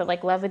lightheartedness, but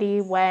like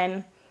levity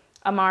when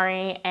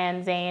Amari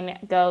and Zane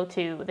go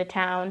to the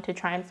town to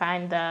try and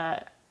find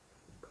the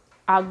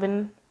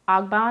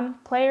Agban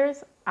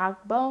players.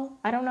 Agbo?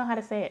 I don't know how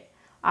to say it.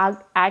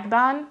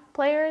 Agban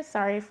players,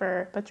 sorry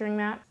for butchering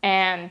that.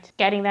 And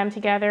getting them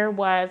together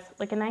was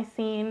like a nice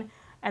scene.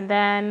 And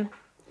then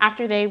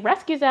after they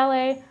rescue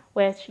Zele,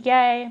 which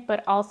yay,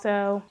 but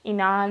also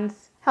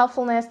Inan's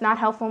not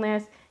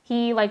helpfulness,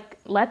 he like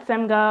lets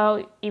them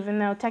go, even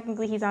though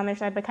technically he's on their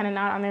side, but kind of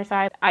not on their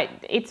side.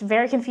 It's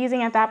very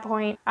confusing at that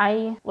point.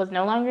 I was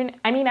never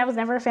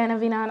a fan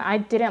of Inan. I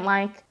didn't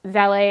like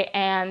Zele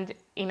and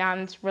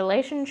Inan's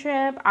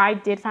relationship. I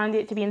did find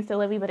it to be instill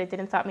livy, but it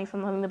didn't stop me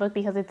from loving the book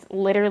because it's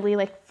literally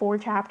like 4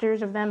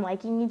 chapters of them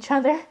liking each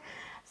other.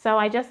 So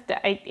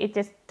it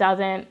just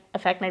doesn't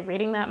affect my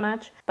reading that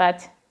much.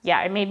 But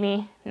yeah, it made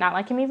me not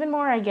like him even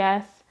more, I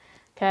guess,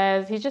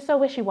 because he's just so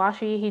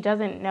wishy-washy. He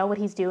doesn't know what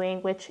he's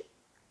doing, which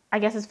I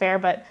guess is fair,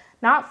 but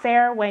not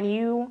fair when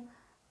you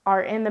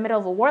are in the middle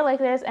of a war like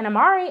this, and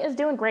Amari is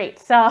doing great,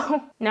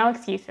 so no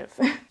excuses.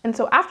 And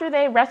so after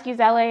they rescue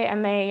Zele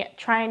and they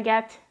try and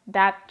get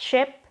that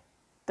ship,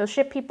 those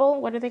ship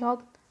people, what are they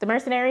called? The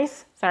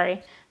mercenaries?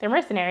 Sorry, they're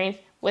mercenaries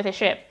with a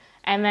ship.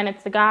 And then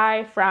it's the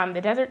guy from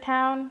the desert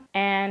town,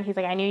 and he's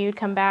like, I knew you'd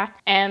come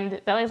back. And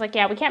Zele's like,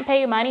 yeah, we can't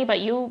pay you money, but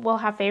you will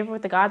have favor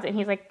with the gods. And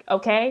he's like,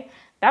 okay.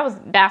 That was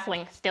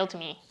baffling still to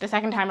me the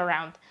second time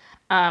around.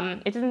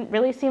 It doesn't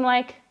really seem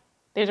like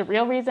there's a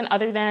real reason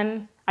other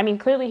than,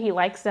 clearly he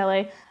likes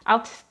Zele.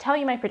 I'll tell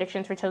you my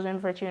predictions for Children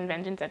of Virtue and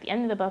Vengeance at the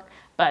end of the book,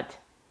 but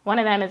one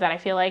of them is that I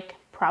feel like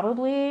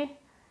probably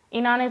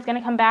Inan is going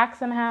to come back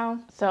somehow.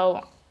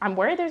 So I'm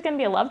worried there's going to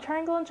be a love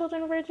triangle in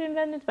Children of Virtue and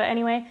Vengeance. But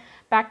anyway,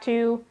 back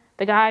to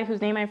the guy whose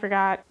name I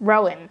forgot,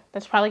 Rowan.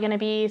 That's probably going to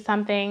be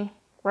something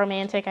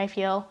romantic, I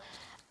feel.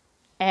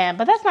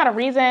 But that's not a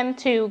reason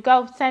to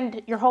go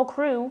send your whole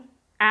crew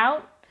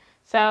out.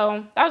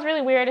 So that was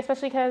really weird,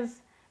 especially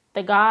because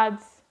the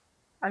gods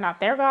are not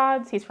their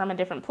gods. He's from a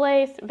different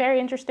place. Very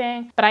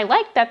interesting. But I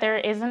like that there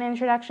is an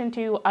introduction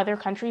to other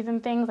countries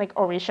and things. Like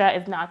Orisha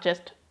is not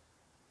just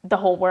the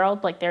whole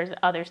world. Like there's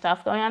other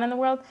stuff going on in the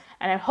world.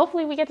 And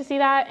hopefully we get to see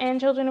that in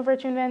Children of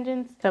Virtue and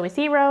Vengeance. So we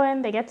see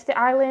Rowan. They get to the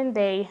island.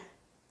 They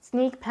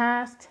sneak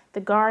past the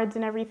guards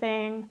and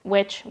everything,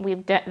 which we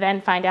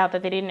then find out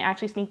that they didn't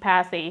actually sneak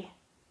past. They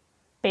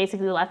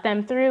basically let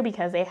them through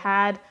because they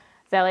had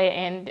Zele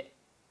and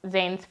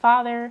Zane's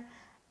father,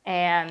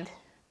 and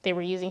they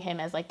were using him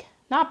as like,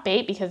 not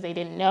bait because they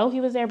didn't know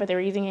he was there, but they were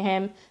using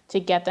him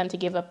to get them to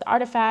give up the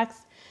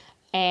artifacts.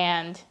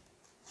 And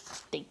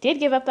they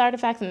did give up the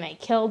artifacts and they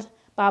killed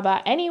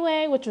Baba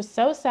anyway, which was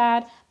so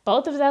sad.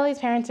 Both of Zele's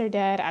parents are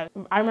dead.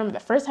 I remember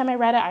the first time I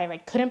read it, I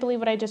couldn't believe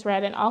what I just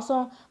read. And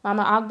also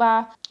Mama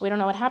Agba, we don't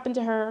know what happened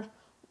to her.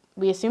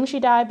 We assume she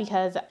died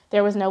because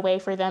there was no way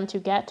for them to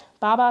get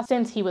Baba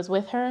since he was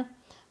with her.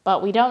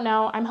 But we don't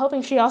know. I'm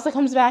hoping she also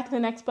comes back in the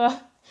next book.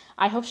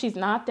 I hope she's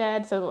not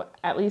dead, so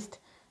at least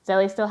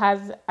Zele still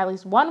has at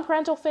least one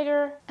parental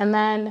figure. And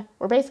then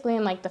we're basically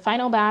in like the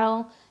final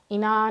battle.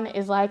 Inan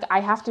is like,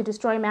 I have to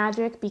destroy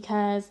magic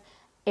because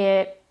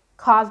it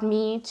caused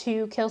me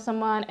to kill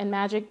someone, and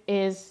magic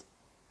is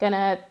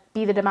gonna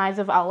be the demise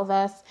of all of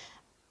us.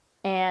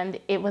 and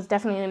it was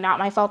definitely not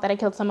my fault that I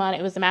killed someone.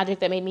 It was the magic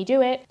that made me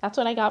do it. That's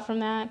what I got from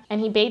that. And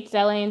he baits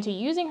Zele into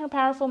using her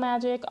powerful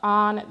magic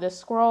on the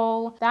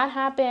scroll. That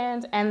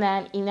happens, and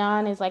then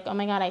Inan is like, oh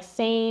my god, I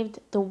saved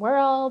the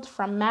world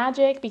from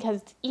magic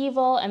because it's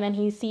evil. And then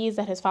he sees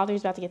that his father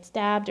is about to get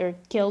stabbed or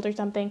killed or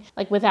something.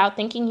 Like, without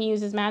thinking, he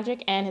uses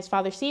magic, and his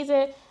father sees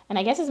it. And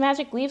I guess his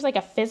magic leaves like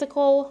a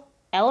physical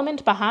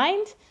element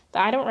behind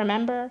that I don't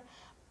remember.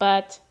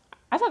 But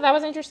I thought that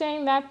was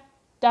interesting. That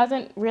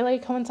doesn't really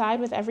coincide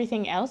with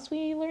everything else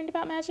we learned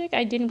about magic.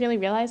 I didn't really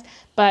realize,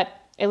 but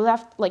it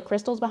left like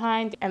crystals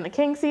behind, and the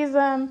king sees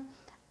them,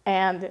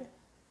 and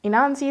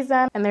Inan sees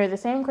them, and they're the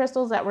same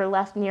crystals that were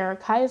left near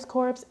Kaya's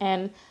corpse,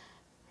 and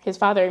his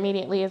father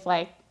immediately is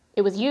like,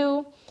 it was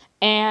you,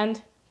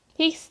 and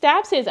he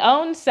stabs his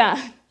own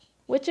son,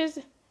 which is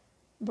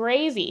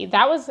brazy.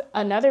 That was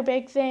another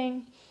big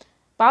thing.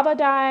 Baba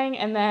dying,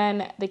 and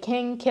then the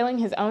king killing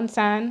his own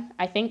son.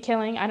 I think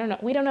killing, I don't know.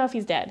 We don't know if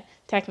he's dead,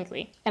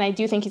 technically. And I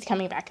do think he's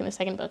coming back in the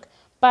second book.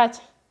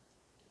 But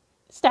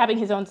stabbing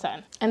his own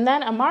son. And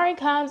then Amari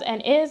comes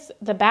and is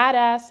the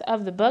badass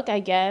of the book, I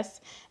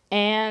guess.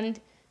 And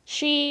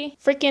she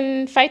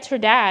freaking fights her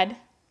dad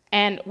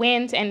and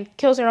wins and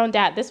kills her own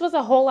dad. This was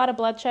a whole lot of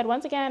bloodshed.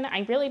 Once again,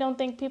 I really don't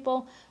think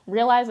people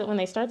realize that when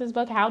they start this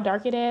book how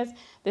dark it is.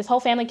 This whole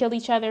family killed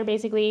each other,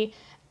 basically.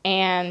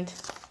 And,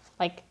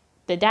 like,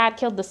 the dad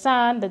killed the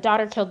son, the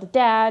daughter killed the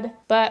dad.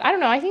 But I don't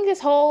know, I think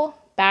this whole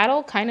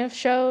battle kind of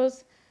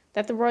shows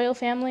that the royal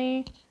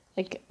family,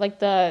 like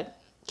the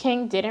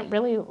king didn't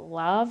really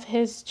love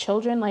his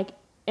children. Like,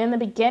 in the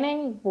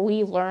beginning,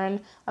 we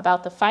learn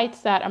about the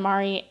fights that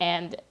Amari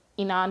and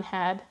Inan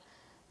had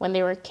when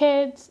they were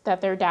kids,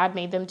 that their dad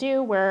made them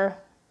do, where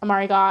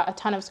Amari got a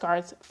ton of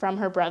scars from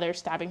her brother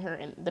stabbing her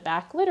in the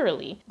back,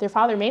 literally. Their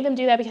father made them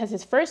do that because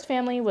his first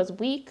family was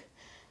weak.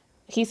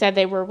 He said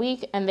they were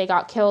weak and they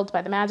got killed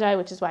by the Magi,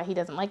 which is why he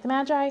doesn't like the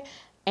Magi.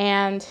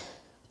 And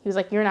he was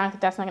like,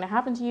 that's not going to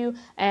happen to you.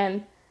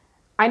 And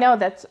I know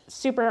that's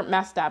super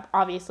messed up,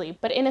 obviously.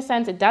 But in a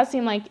sense, it does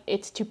seem like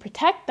it's to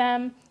protect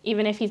them,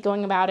 even if he's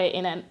going about it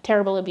in a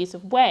terrible,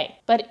 abusive way.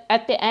 But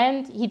at the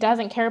end, he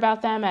doesn't care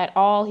about them at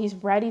all. He's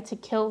ready to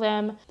kill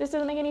them. This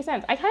doesn't make any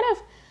sense. I kind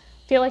of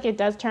feel like it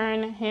does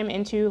turn him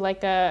into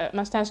like a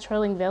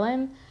mustache-twirling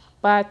villain.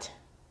 But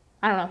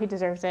I don't know, he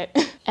deserves it.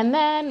 And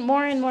then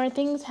more and more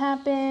things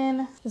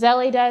happen.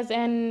 Zele does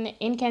an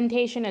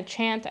incantation, a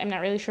chant, I'm not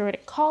really sure what to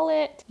call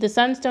it. The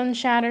sunstone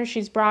shatters.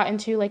 She's brought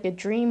into like a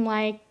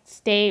dreamlike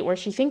state where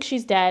she thinks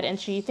she's dead, and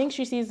she thinks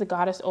she sees the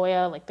goddess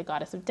Oya, like the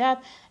goddess of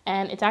death,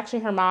 and it's actually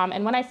her mom.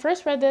 And when I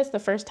first read this the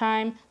first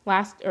time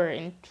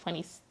in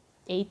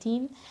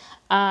 2018,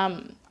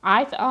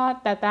 I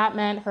thought that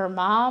meant her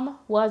mom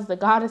was the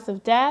goddess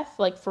of death,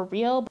 like for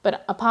real.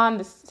 But upon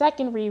the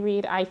second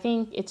reread, I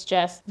think it's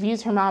just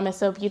views her mom as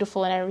so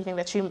beautiful and everything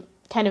that she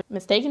kind of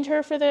mistaken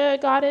her for the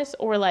goddess,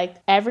 or like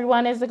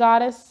everyone is the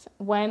goddess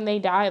when they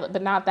die,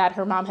 but not that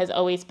her mom has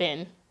always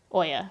been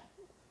Oya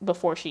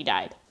before she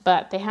died.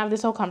 But they have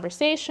this whole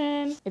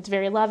conversation. It's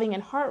very loving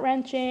and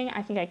heart-wrenching.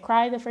 I think I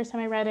cried the first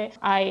time I read it.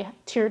 I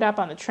teared up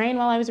on the train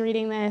while I was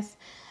reading this.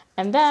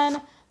 And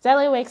then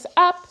Zele wakes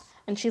up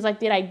and she's like,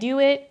 did I do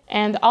it?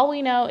 And all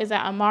we know is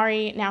that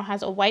Amari now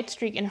has a white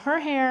streak in her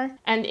hair,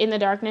 and in the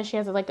darkness she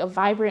has like a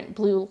vibrant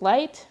blue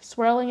light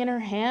swirling in her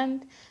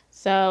hand.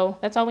 So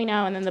that's all we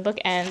know. And then the book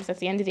ends. That's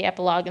the end of the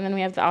epilogue. And then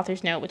we have the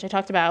author's note, which I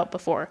talked about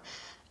before.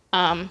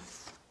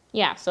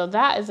 Yeah, so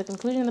that is the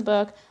conclusion of the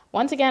book.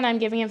 Once again, I'm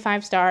giving it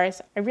 5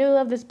 stars. I really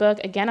love this book.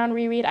 Again, on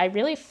reread, I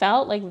really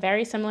felt like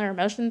very similar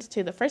emotions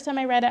to the first time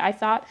I read it. I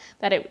thought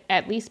that it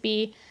at least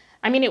it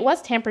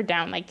was tampered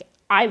down. Like,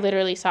 I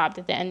literally sobbed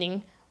at the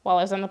ending while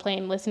I was on the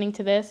plane listening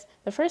to this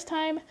the first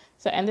time.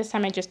 And this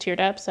time I just teared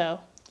up. So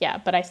yeah,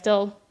 but I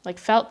still like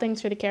felt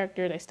things for the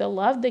characters. I still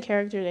loved the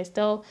characters. I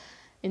still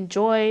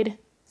enjoyed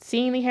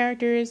seeing the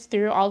characters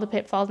through all the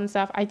pitfalls and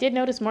stuff. I did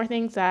notice more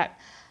things that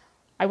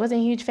I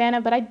wasn't a huge fan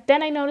of, but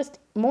then I noticed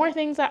more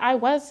things that I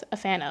was a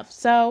fan of.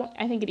 So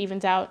I think it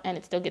evens out, and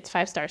it still gets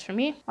 5 stars from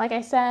me. Like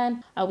I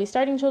said, I'll be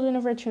starting Children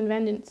of Virtue and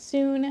Vengeance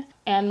soon.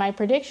 And my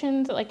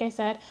predictions, like I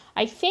said,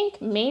 I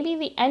think maybe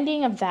the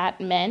ending of that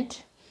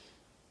meant,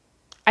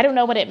 I don't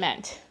know what it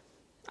meant,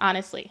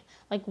 honestly.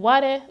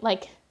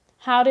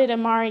 How did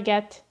Amari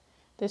get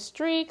the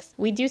streaks?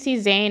 We do see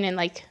Zane in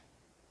like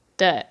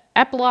the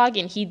epilogue,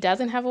 and he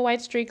doesn't have a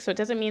white streak, so it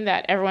doesn't mean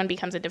that everyone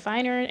becomes a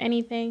diviner or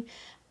anything.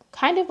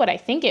 Kind of what I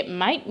think it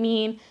might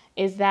mean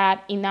is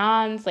that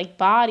Inan's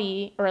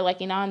body, or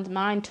Inan's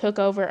mind, took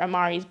over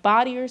Amari's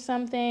body or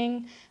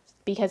something,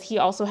 because he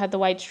also had the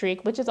white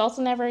streak, which is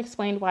also never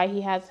explained why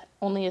he has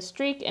only a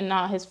streak and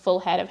not his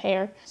full head of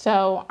hair.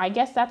 So I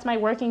guess that's my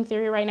working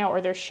theory right now, or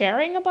they're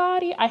sharing a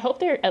body. I hope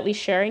they're at least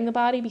sharing the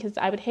body, because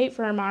I would hate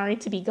for Amari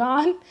to be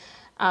gone.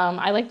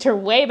 I liked her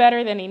way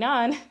better than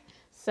Inan.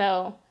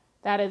 So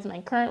that is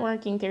my current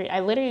working theory. I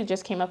literally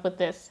just came up with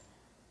this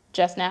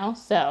just now,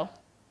 so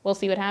we'll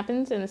see what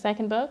happens in the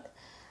second book.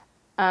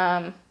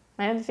 My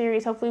other theory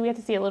is hopefully we get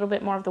to see a little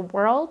bit more of the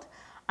world.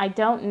 I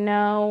don't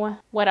know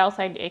what else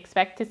I'd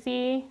expect to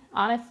see,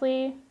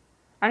 honestly.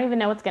 I don't even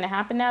know what's going to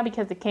happen now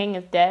because the king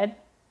is dead.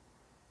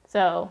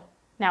 So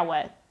now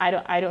what? I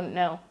don't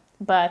know.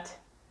 But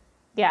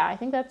yeah, I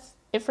think that's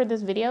it for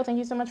this video. Thank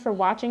you so much for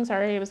watching.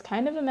 Sorry, it was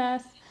kind of a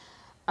mess.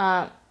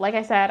 Like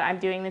I said, I'm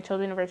doing the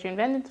Children of Virtue and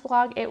Vengeance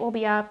vlog. It will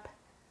be up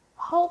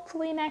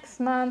hopefully next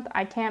month.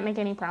 I can't make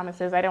any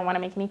promises. I don't want to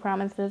make any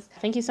promises.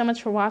 Thank you so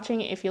much for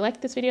watching. If you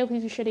liked this video,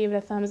 please be sure to give it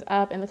a thumbs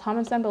up. In the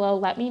comments down below,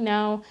 let me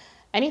know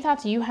any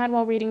thoughts you had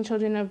while reading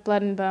Children of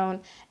Blood and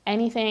Bone.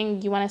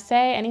 Anything you want to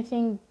say,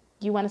 anything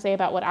you want to say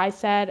about what I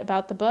said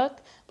about the book,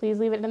 please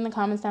leave it in the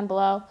comments down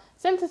below.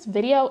 Since this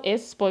video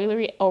is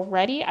spoilery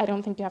already, I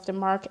don't think you have to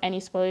mark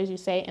any spoilers you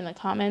say in the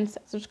comments.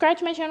 Subscribe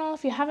to my channel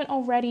if you haven't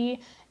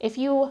already. If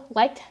you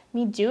liked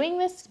me doing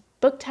this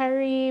book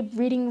diary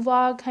reading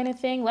vlog kind of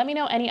thing, let me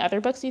know any other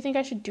books you think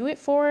I should do it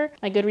for.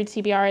 My Goodreads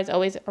TBR is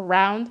always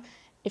around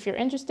if you're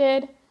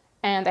interested,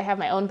 and I have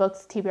my own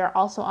books TBR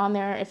also on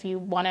there if you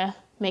want to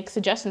make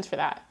suggestions for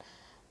that.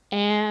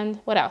 And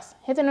what else?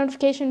 Hit the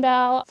notification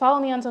bell. Follow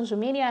me on social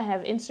media. I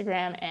have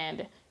Instagram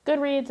and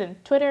Goodreads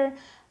and Twitter.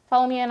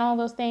 Follow me on all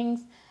those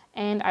things,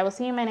 and I will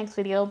see you in my next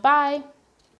video. Bye!